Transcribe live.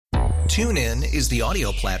TuneIn is the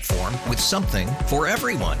audio platform with something for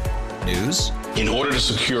everyone. News. In order to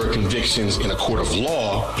secure convictions in a court of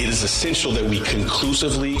law, it is essential that we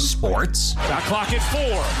conclusively. Sports. Shot clock at 4.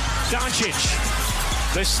 Doncic.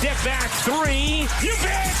 The step back 3. You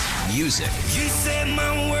bet. Music. You set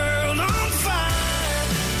my world on fire.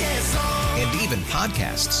 Yes, and even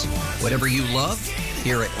podcasts. Whatever you love,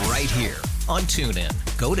 hear it right here on TuneIn.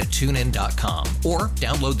 Go to TuneIn.com or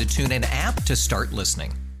download the TuneIn app to start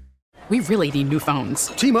listening. We really need new phones.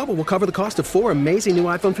 T-Mobile will cover the cost of 4 amazing new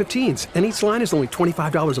iPhone 15s, and each line is only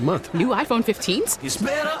 $25 a month. New iPhone 15s? it's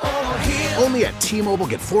better over here. Only at T-Mobile,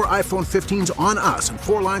 get 4 iPhone 15s on us and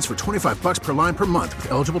 4 lines for $25 per line per month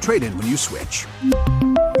with eligible trade-in when you switch.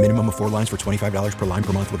 Minimum of 4 lines for $25 per line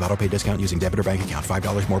per month with autopay discount using debit or bank account.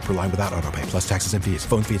 $5 more per line without autopay, plus taxes and fees.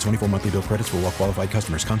 Phone fee at 24 monthly bill credits for well-qualified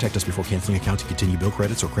customers. Contact us before canceling account to continue bill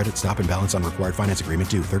credits or credit stop and balance on required finance agreement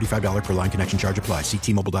due. $35 per line connection charge applies. See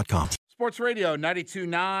T-Mobile.com. Sports Radio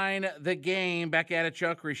 92.9 The Game. Back at a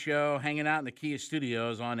Chuckery Show, hanging out in the Kia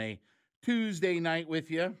Studios on a Tuesday night with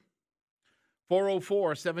you.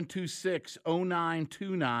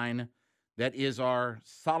 404-726-0929. That is our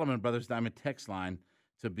Solomon Brothers Diamond text line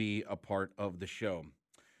to be a part of the show.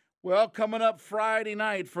 Well, coming up Friday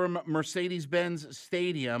night from Mercedes-Benz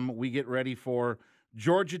Stadium, we get ready for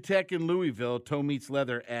Georgia Tech in Louisville. Toe meets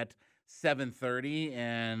leather at 7:30,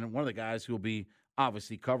 and one of the guys who will be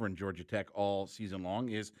obviously covering Georgia Tech all season long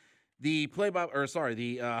is the beat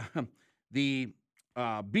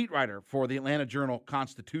writer for the Atlanta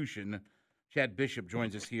Journal-Constitution. Chad Bishop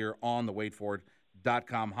joins us here on the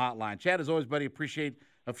WadeFord.com hotline. Chad, as always, buddy, appreciate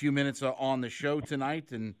a few minutes on the show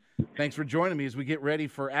tonight, and thanks for joining me as we get ready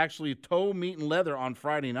for actually toe, meat, and leather on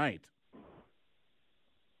Friday night.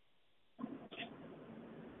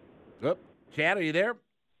 Oh, Chad, are you there?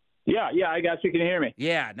 Yeah, I got you. Can you hear me?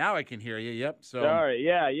 Yeah, now I can hear you. Yep. So. All right.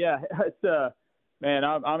 Yeah. It's man,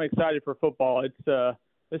 I'm excited for football. It's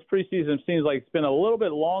this preseason seems like it's been a little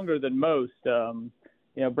bit longer than most.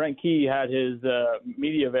 Brent Key had his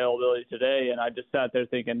media availability today, and I just sat there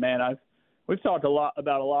thinking, man, we've talked about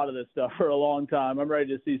a lot of this stuff for a long time. I'm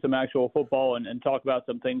ready to see some actual football and talk about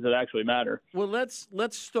some things that actually matter. Well, let's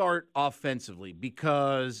start offensively,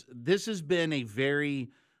 because this has been a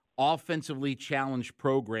very offensively challenged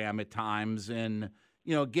program at times. And,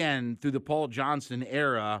 again, through the Paul Johnson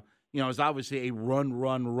era, it's obviously a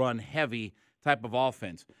run heavy type of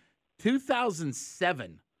offense.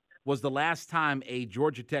 2007 was the last time a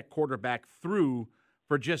Georgia Tech quarterback threw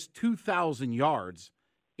for just 2,000 yards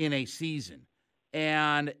in a season.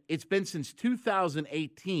 And it's been since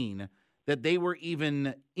 2018 that they were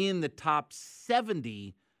even in the top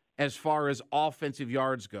 70 as far as offensive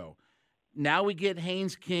yards go. Now we get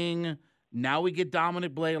Haynes King. Now we get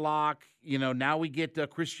Dominic Blaylock. Now we get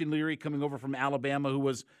Christian Leary coming over from Alabama, who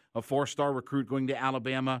was a 4-star recruit going to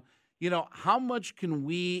Alabama. How much can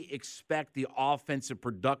we expect the offensive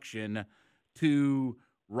production to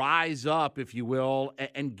rise up, if you will,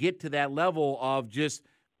 and get to that level of just,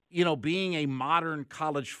 being a modern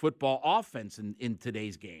college football offense in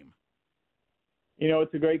today's game?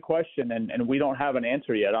 It's a great question, and we don't have an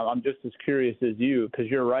answer yet. I'm just as curious as you, because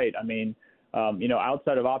you're right. I mean,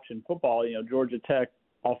 outside of option football, Georgia Tech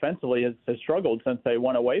offensively has struggled since they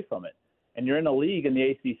went away from it. And you're in a league in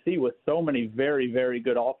the ACC with so many very, very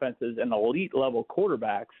good offenses and elite-level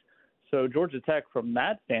quarterbacks. So Georgia Tech, from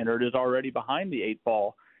that standard, is already behind the 8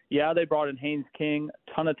 ball. Yeah, they brought in Haynes King,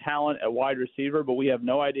 ton of talent at wide receiver, but we have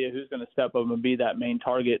no idea who's going to step up and be that main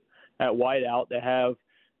target at wideout. They have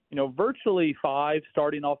virtually 5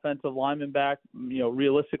 starting offensive linemen back,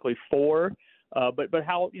 realistically 4. But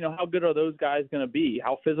how good are those guys going to be?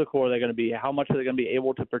 How physical are they going to be? How much are they going to be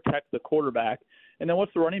able to protect the quarterback? And then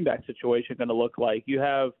what's the running back situation going to look like? You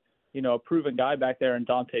have, a proven guy back there in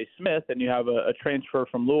Dante Smith, and you have a transfer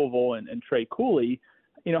from Louisville and Trey Cooley.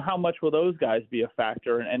 How much will those guys be a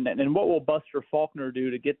factor? And what will Buster Faulkner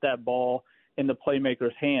do to get that ball in the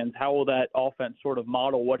playmaker's hands? How will that offense sort of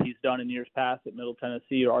model what he's done in years past at Middle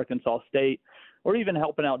Tennessee or Arkansas State, or even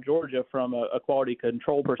helping out Georgia from a quality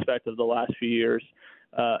control perspective the last few years?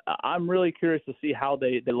 I'm really curious to see how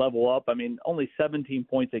they level up. I mean, only 17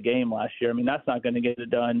 points a game last year. I mean, that's not going to get it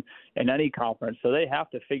done in any conference. So they have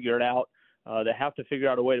to figure it out. They have to figure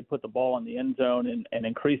out a way to put the ball in the end zone and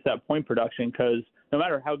increase that point production, because no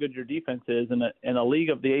matter how good your defense is in a league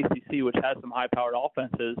of the ACC, which has some high-powered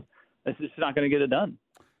offenses, it's just not going to get it done.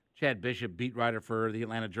 Chad Bishop, beat writer for the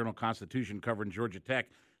Atlanta Journal-Constitution, covering Georgia Tech,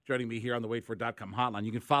 joining me here on the WadeFord.com hotline.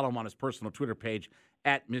 You can follow him on his personal Twitter page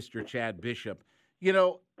at Mr. Chad Bishop.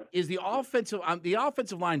 Is the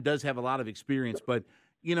offensive line does have a lot of experience, but,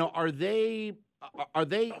 are they Are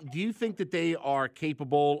they? Do you think that they are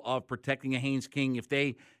capable of protecting a Haynes King if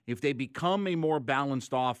they become a more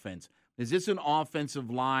balanced offense? Is this an offensive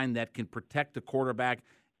line that can protect the quarterback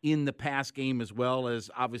in the pass game as well as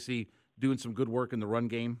obviously doing some good work in the run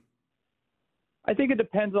game? I think it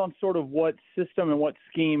depends on sort of what system and what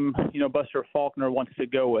scheme, Buster Faulkner wants to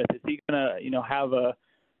go with. Is he going to, have a,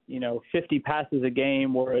 50 passes a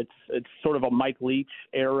game where it's sort of a Mike Leach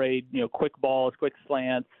air raid, quick balls, quick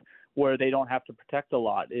slants where they don't have to protect a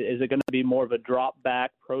lot? Is it going to be more of a drop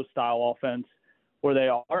back pro style offense where they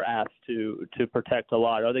are asked to protect a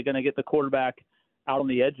lot? Are they going to get the quarterback out on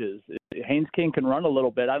the edges? Haynes King can run a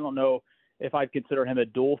little bit. I don't know if I'd consider him a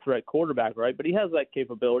dual threat quarterback, right? But he has that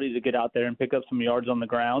capability to get out there and pick up some yards on the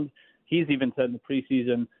ground. He's even said in the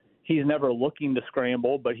preseason he's never looking to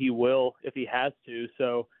scramble, but he will if he has to.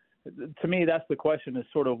 So to me, that's the question, is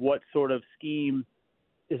sort of what sort of scheme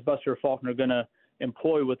is Buster Faulkner going to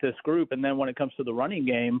employ with this group? And then when it comes to the running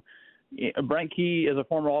game, Brent Key is a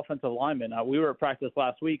former offensive lineman. We were at practice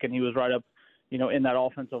last week, and he was right up, in that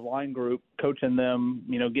offensive line group, coaching them,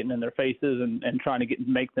 getting in their faces and trying to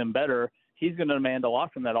make them better. He's going to demand a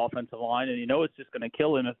lot from that offensive line, and it's just going to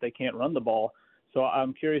kill him if they can't run the ball. So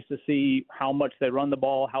I'm curious to see how much they run the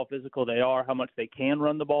ball, how physical they are, how much they can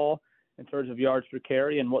run the ball in terms of yards per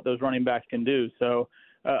carry, and what those running backs can do. So,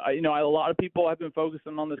 a lot of people have been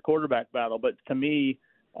focusing on this quarterback battle, but to me,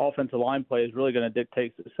 offensive line play is really going to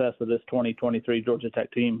dictate success of this 2023 Georgia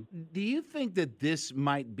Tech team. Do you think that this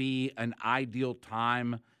might be an ideal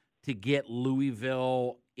time to get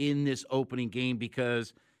Louisville in this opening game?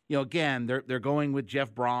 Because, again, they're going with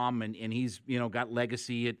Jeff Brom, and he's, got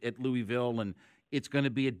legacy at Louisville, and it's going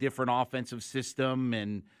to be a different offensive system,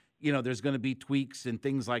 and, there's going to be tweaks and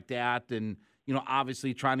things like that, and,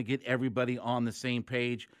 obviously trying to get everybody on the same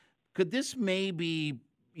page. Could this maybe,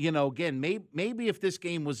 again, maybe if this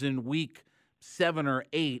game was in week 7 or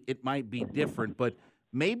 8, it might be different, but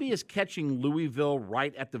maybe is catching Louisville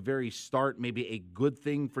right at the very start maybe a good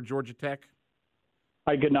thing for Georgia Tech?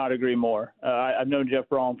 I could not agree more. I've known Jeff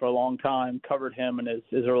Brom for a long time, covered him in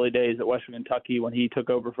his early days at Western Kentucky when he took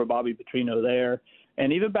over for Bobby Petrino there.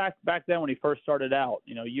 And even back then when he first started out,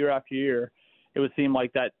 year after year, it would seem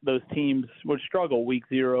like that those teams would struggle week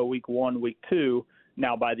 0, week 1, week 2.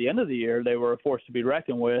 Now, by the end of the year, they were a force to be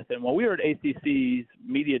reckoned with. And when we were at ACC's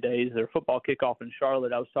media days, their football kickoff in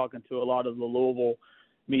Charlotte, I was talking to a lot of the Louisville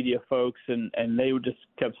media folks, and they just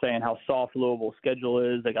kept saying how soft Louisville's schedule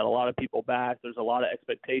is. They got a lot of people back. There's a lot of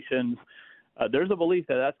expectations. There's a belief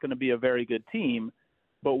that that's going to be a very good team.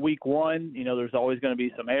 But week 1, there's always going to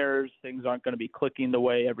be some errors. Things aren't going to be clicking the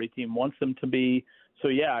way every team wants them to be. So,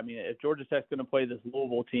 yeah, if Georgia Tech's going to play this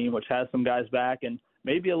Louisville team, which has some guys back and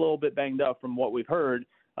maybe a little bit banged up from what we've heard,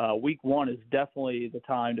 week 1 is definitely the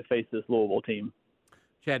time to face this Louisville team.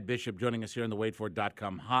 Chad Bishop joining us here on the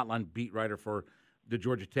WadeFord.com hotline, beat writer for the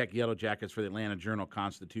Georgia Tech Yellow Jackets for the Atlanta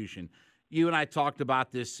Journal-Constitution. You and I talked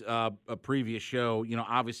about this a previous show.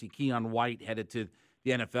 Obviously Keon White headed to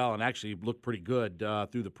the NFL and actually looked pretty good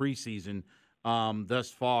through the preseason thus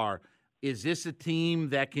far. Is this a team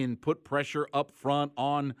that can put pressure up front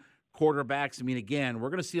on quarterbacks? Again,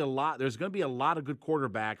 we're going to see a lot. There's going to be a lot of good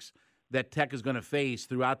quarterbacks that Tech is going to face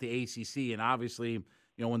throughout the ACC, and obviously,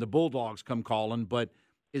 when the Bulldogs come calling. But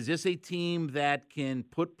is this a team that can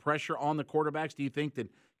put pressure on the quarterbacks? Do you think that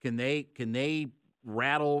can they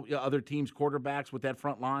rattle other teams' quarterbacks with that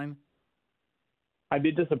front line? I'd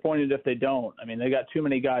be disappointed if they don't. They got too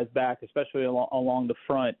many guys back, especially along the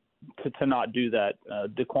front, to not do that.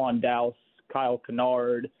 Daquan Dowse, Kyle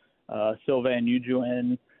Kennard, Sylvan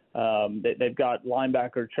Ujuin. They've got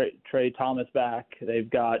linebacker Trey Thomas back. They've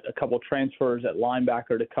got a couple transfers at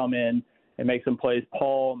linebacker to come in and make some plays.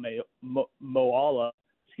 Paul Moala,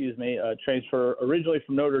 transfer originally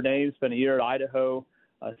from Notre Dame, spent a year at Idaho.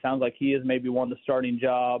 Sounds like he has maybe won the starting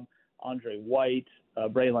job. Andre White,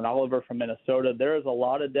 Braylon Oliver from Minnesota. There is a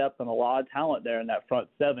lot of depth and a lot of talent there in that front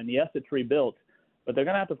 7. Yes, it's rebuilt, but they're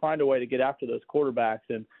going to have to find a way to get after those quarterbacks.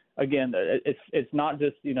 And again, it's not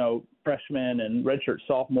just freshmen and redshirt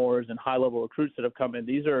sophomores and high-level recruits that have come in.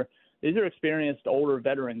 These are experienced, older,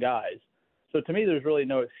 veteran guys. So to me, there's really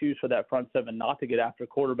no excuse for that front 7 not to get after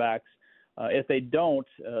quarterbacks. If they don't,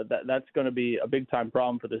 that's going to be a big-time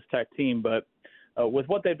problem for this Tech team. But with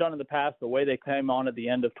what they've done in the past, the way they came on at the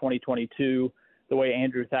end of 2022, the way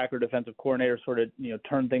Andrew Thacker, defensive coordinator, sort of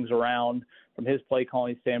turned things around from his play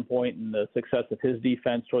calling standpoint and the success of his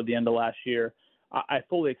defense toward the end of last year, I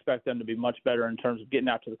fully expect them to be much better in terms of getting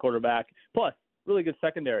after the quarterback. Plus, really good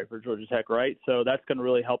secondary for Georgia Tech, right? So that's going to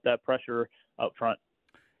really help that pressure up front.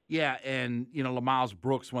 Yeah, and Lamiles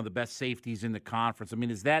Brooks, one of the best safeties in the conference.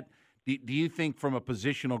 Is that Do you think from a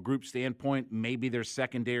positional group standpoint, maybe their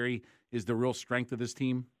secondary is the real strength of this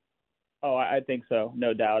team? Oh, I think so,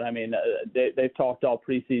 no doubt. I mean, they've talked all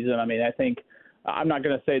preseason. I mean, I think I'm not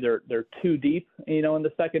going to say they're too deep, in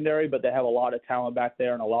the secondary, but they have a lot of talent back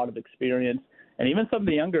there and a lot of experience. And even some of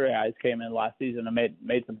the younger guys came in last season and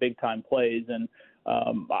made some big time plays. And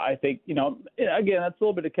I think, again, that's a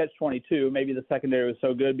little bit of catch-22. Maybe the secondary was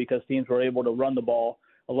so good because teams were able to run the ball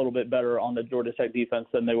a little bit better on the Georgia Tech defense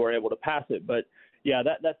than they were able to pass it. But yeah,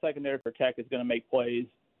 that secondary for Tech is going to make plays.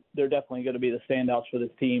 They're definitely going to be the standouts for this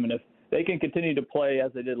team. And if they can continue to play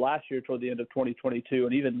as they did last year toward the end of 2022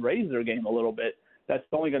 and even raise their game a little bit, that's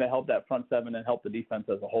only going to help that front seven and help the defense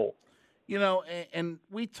as a whole. And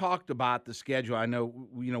we talked about the schedule. I know,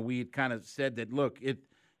 we had kind of said that, look,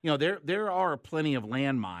 there are plenty of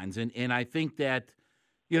landmines. And I think that,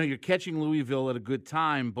 you're catching Louisville at a good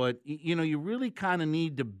time, but, you really kind of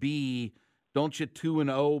need to be, don't you,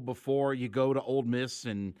 2-0 before you go to Ole Miss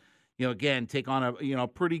and, again, take on a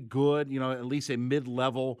pretty good, at least a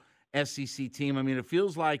mid-level SEC team. I mean, it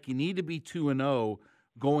feels like you need to be 2-0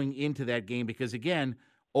 going into that game because, again,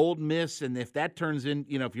 Ole Miss, and if that turns in,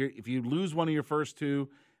 if you lose one of your first two,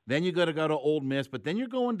 then you got to go to Ole Miss, but then you're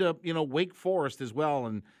going to, Wake Forest as well,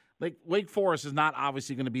 and Wake Forest is not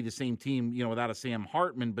obviously going to be the same team, without a Sam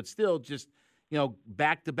Hartman, but still just,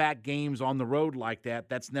 back-to-back games on the road like that,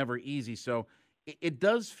 that's never easy. So it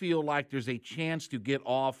does feel like there's a chance to get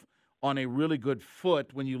off on a really good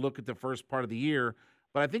foot when you look at the first part of the year.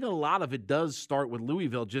 But I think a lot of it does start with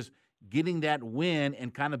Louisville just getting that win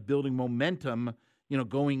and kind of building momentum,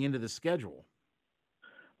 going into the schedule.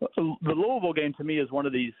 The Louisville game to me is one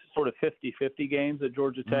of these sort of 50-50 games that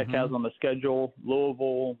Georgia Tech has on the schedule.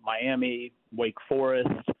 Louisville, Miami, Wake Forest.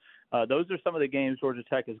 Those are some of the games Georgia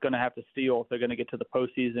Tech is going to have to steal if they're going to get to the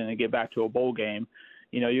postseason and get back to a bowl game.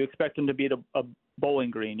 You expect them to beat a Bowling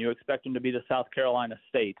Green. You expect them to beat a South Carolina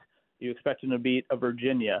State. You expect them to beat a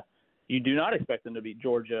Virginia. You do not expect them to beat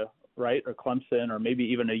Georgia, right, or Clemson, or maybe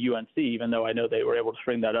even a UNC, even though I know they were able to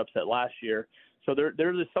string that upset last year. So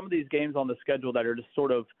there's just some of these games on the schedule that are just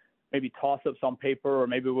sort of maybe toss-ups on paper, or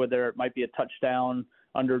maybe where there might be a touchdown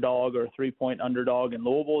underdog or a 3-point underdog, and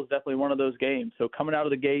Louisville is definitely one of those games. So coming out of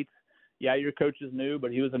the gates, yeah, your coach is new,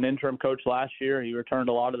 but he was an interim coach last year. He returned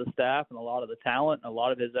a lot of the staff and a lot of the talent and a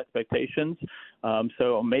lot of his expectations.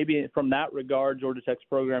 So maybe from that regard, Georgia Tech's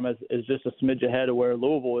program is just a smidge ahead of where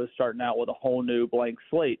Louisville is starting out with a whole new blank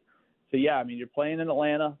slate. So, yeah, I mean, you're playing in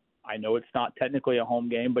Atlanta. I know it's not technically a home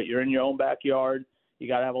game, but you're in your own backyard. You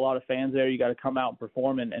got to have a lot of fans there. You got to come out and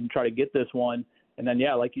perform and try to get this one. And then,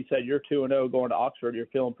 yeah, like you said, you're 2-0 going to Oxford. You're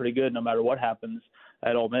feeling pretty good no matter what happens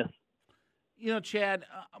at Ole Miss. Chad,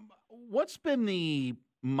 what's been the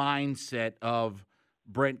mindset of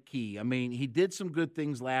Brent Key? I mean, he did some good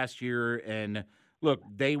things last year, and look,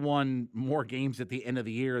 they won more games at the end of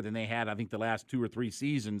the year than they had, I think, the last 2 or 3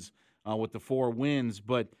 seasons with the 4 wins.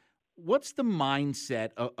 But what's the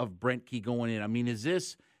mindset of Brent Key going in? I mean,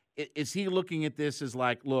 is he looking at this as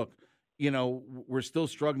like, look, we're still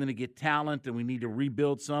struggling to get talent and we need to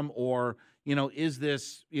rebuild some, or, is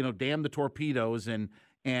this, damn the torpedoes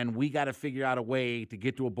and we got to figure out a way to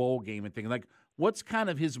get to a bowl game and things like, what's kind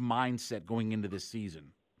of his mindset going into this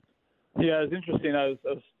season? Yeah, it's interesting. I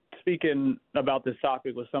was speaking about this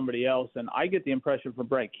topic with somebody else, and I get the impression from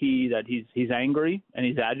Brent Key that he's angry and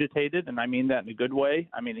he's agitated, and I mean that in a good way.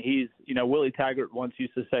 I mean, he's, Willie Taggart once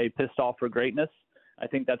used to say, pissed off for greatness. I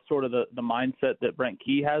think that's sort of the mindset that Brent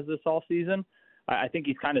Key has this offseason. I think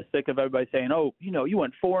he's kind of sick of everybody saying, oh, you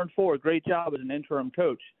went 4-4, great job as an interim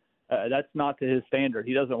coach. That's not to his standard.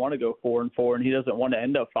 He doesn't want to go 4-4, and he doesn't want to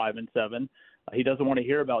end up 5-7. He doesn't want to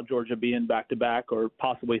hear about Georgia being back-to-back or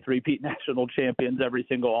possibly 3-peat national champions every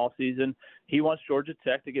single offseason. He wants Georgia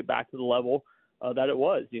Tech to get back to the level that it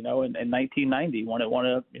was, in 1990 when it won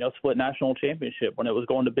a split national championship, when it was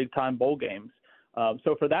going to big-time bowl games.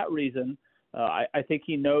 So for that reason, I think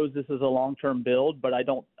he knows this is a long-term build, but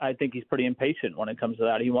I think he's pretty impatient when it comes to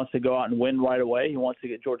that. He wants to go out and win right away. He wants to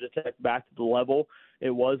get Georgia Tech back to the level it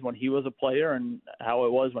was when he was a player and how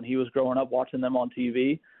it was when he was growing up watching them on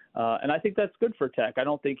TV. And I think that's good for Tech. I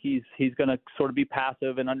don't think he's going to sort of be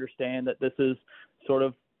passive and understand that this is sort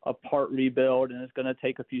of a part rebuild and it's going to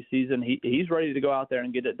take a few seasons. He's ready to go out there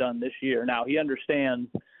and get it done this year. Now, he understands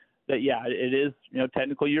that, yeah, it is,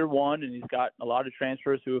 technically year one, and he's got a lot of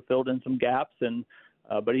transfers who have filled in some gaps, and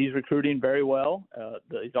but he's recruiting very well.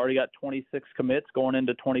 He's already got 26 commits going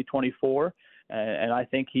into 2024, and I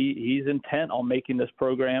think he's intent on making this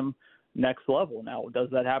program next level. Now, does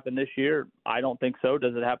that happen this year? I don't think so.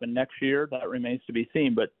 Does it happen next year? That remains to be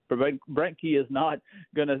seen. But Brent Key is not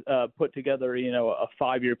going to put together, a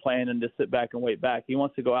 5-year plan and just sit back and wait back. He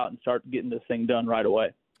wants to go out and start getting this thing done right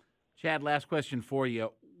away. Chad, last question for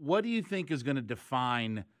you. What do you think is going to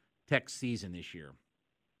define Tech's season this year?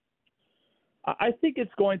 I think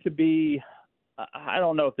it's going to be, I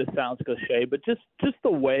don't know if this sounds cliche, but just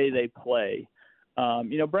the way they play.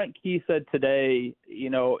 Brent Key said today,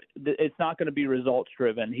 it's not going to be results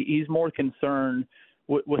driven. He's more concerned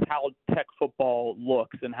with how Tech football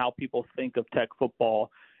looks and how people think of Tech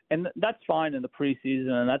football. And that's fine in the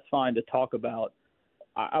preseason, and that's fine to talk about.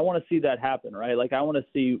 I want to see that happen, right? Like, I want to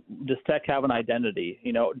see, does Tech have an identity?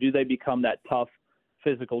 Do they become that tough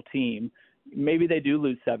physical team? Maybe they do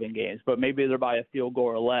lose 7 games, but maybe they're by a field goal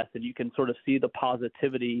or less, and you can sort of see the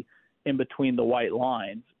positivity in between the white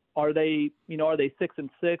lines. Are they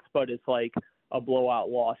 6-6, but it's like a blowout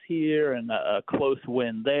loss here and a close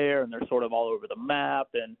win there, and they're sort of all over the map,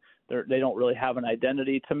 and they don't really have an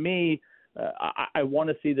identity? To me, I want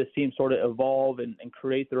to see this team sort of evolve and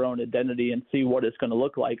create their own identity and see what it's going to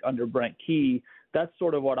look like under Brent Key. That's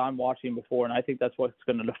sort of what I'm watching before, and I think that's what's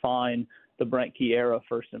going to define the Brent Key era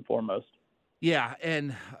first and foremost. Yeah,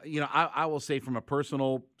 and, I will say from a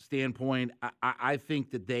personal standpoint, I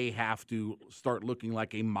think that they have to start looking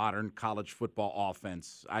like a modern college football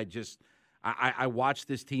offense. I watch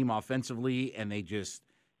this team offensively, and they just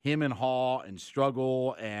him and haw and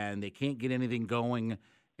struggle, and they can't get anything going.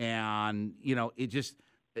 And,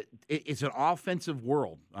 it's an offensive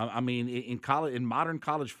world. I mean, in modern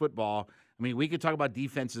college football, we could talk about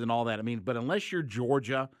defenses and all that. But unless you're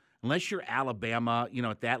Georgia, unless you're Alabama,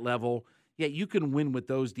 at that level, yeah, you can win with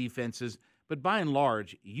those defenses, but by and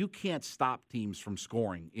large, you can't stop teams from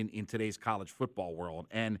scoring in today's college football world.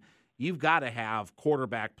 And you've got to have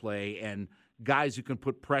quarterback play and guys who can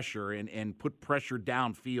put pressure and put pressure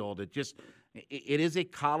downfield. It is a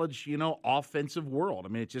college, offensive world.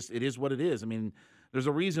 It is what it is. There's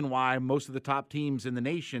a reason why most of the top teams in the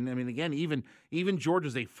nation, again, even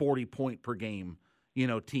Georgia's a 40-point per game,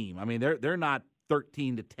 team. They're not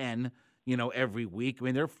 13-10. Every week.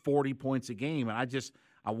 They're 40 points a game. And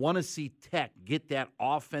I want to see Tech get that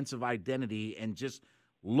offensive identity and just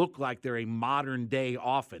look like they're a modern-day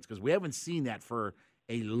offense, because we haven't seen that for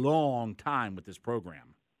a long time with this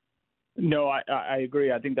program. No, I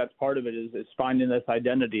agree. I think that's part of it is finding this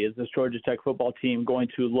identity. Is this Georgia Tech football team going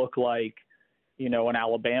to look like, an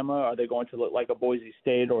Alabama? Are they going to look like a Boise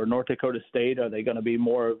State or North Dakota State? Are they going to be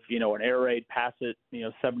more of, an air raid, pass it,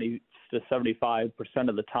 70 to 75%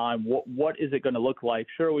 of the time? What is it going to look like?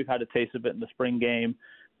 Sure, we've had a taste of it in the spring game,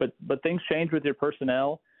 but things change with your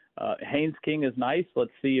personnel. Haynes King is nice.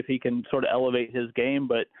 Let's see if he can sort of elevate his game.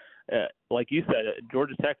 But like you said,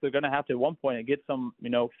 Georgia Tech, they're going to have to at one point get some,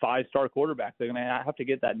 5-star quarterback. They're going to have to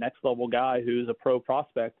get that next level guy who's a pro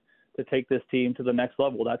prospect to take this team to the next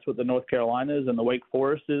level. That's what the North Carolinas and the Wake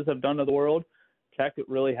Forests have done to the world. Tech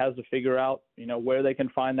really has to figure out, where they can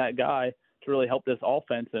find that guy to really help this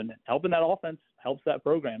offense, and helping that offense helps that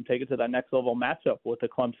program take it to that next level matchup with the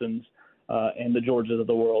Clemsons and the Georgias of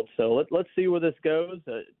the world. So let's see where this goes.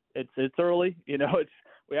 It's early,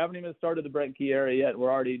 we haven't even started the Brent Key era yet. We're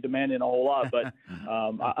already demanding a whole lot, but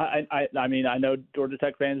I know Georgia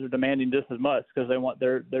Tech fans are demanding just as much because they want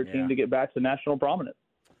their team to get back to national prominence.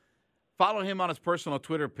 Follow him on his personal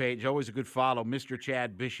Twitter page. Always a good follow, Mr.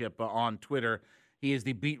 Chad Bishop on Twitter. He is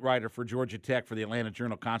the beat writer for Georgia Tech for the Atlanta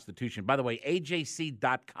Journal-Constitution. By the way,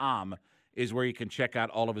 AJC.com is where you can check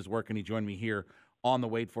out all of his work, and he joined me here on the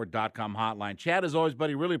waitfor.com hotline. Chad, as always,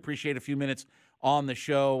 buddy, really appreciate a few minutes on the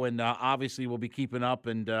show, and obviously we'll be keeping up,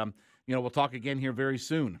 and we'll talk again here very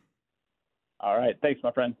soon. All right. Thanks,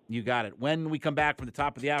 my friend. You got it. When we come back from the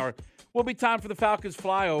top of the hour, will be time for the Falcons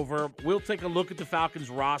flyover. We'll take a look at the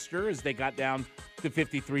Falcons roster as they got down to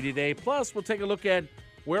 53 today. Plus, we'll take a look at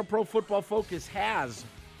where Pro Football Focus has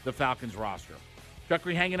the Falcons roster.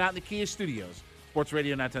 Chuckery hanging out in the Kia Studios. Sports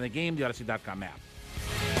Radio 910 The Game, the Odyssey.com app.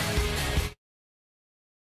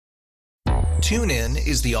 TuneIn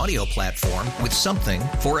is the audio platform with something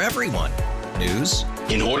for everyone. News.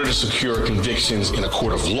 In order to secure convictions in a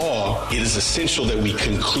court of law, it is essential that we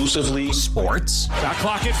conclusively. Sports. Shot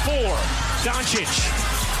clock at 4.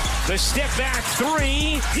 Doncic. The step back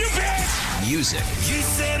 3. You bet. Music. You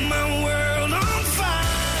set my world on fire.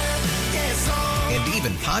 Yes, and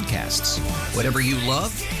even podcasts. Whatever you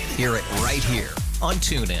love, hear it right here on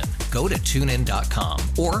TuneIn. Go to TuneIn.com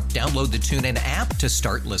or download the TuneIn app to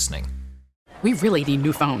start listening. We really need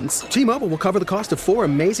new phones. T-Mobile will cover the cost of 4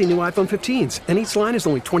 amazing new iPhone 15s, and each line is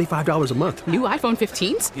only $25 a month. New iPhone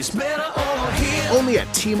 15s? It's better over here. Only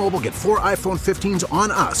at T-Mobile, get 4 iPhone 15s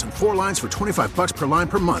on us and 4 lines for $25 per line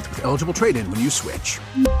per month with eligible trade-in when you switch.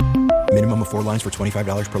 Minimum of 4 lines for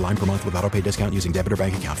 $25 per line per month with autopay discount using debit or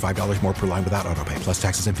bank account. $5 more per line without autopay, plus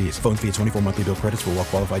taxes and fees. Phone fee at 24 monthly bill credits for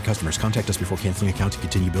well-qualified customers. Contact us before canceling account to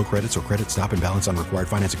continue bill credits or credit stop and balance on required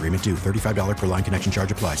finance agreement due. $35 per line connection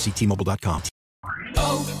charge applies. See T-Mobile.com.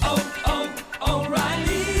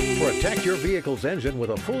 O'Reilly. Protect your vehicle's engine with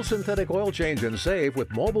a full synthetic oil change and save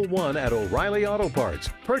with Mobile One at O'Reilly Auto Parts.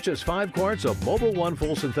 Purchase 5 quarts of Mobile One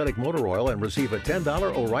full synthetic motor oil and receive a $10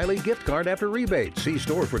 O'Reilly gift card after rebate. See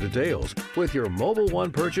store for details. With your Mobile One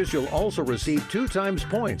purchase, you'll also receive 2 times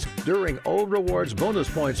points during O Rewards Bonus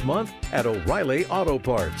Points Month at O'Reilly Auto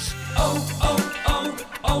Parts.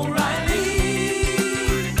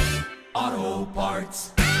 O'Reilly Auto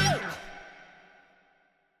Parts.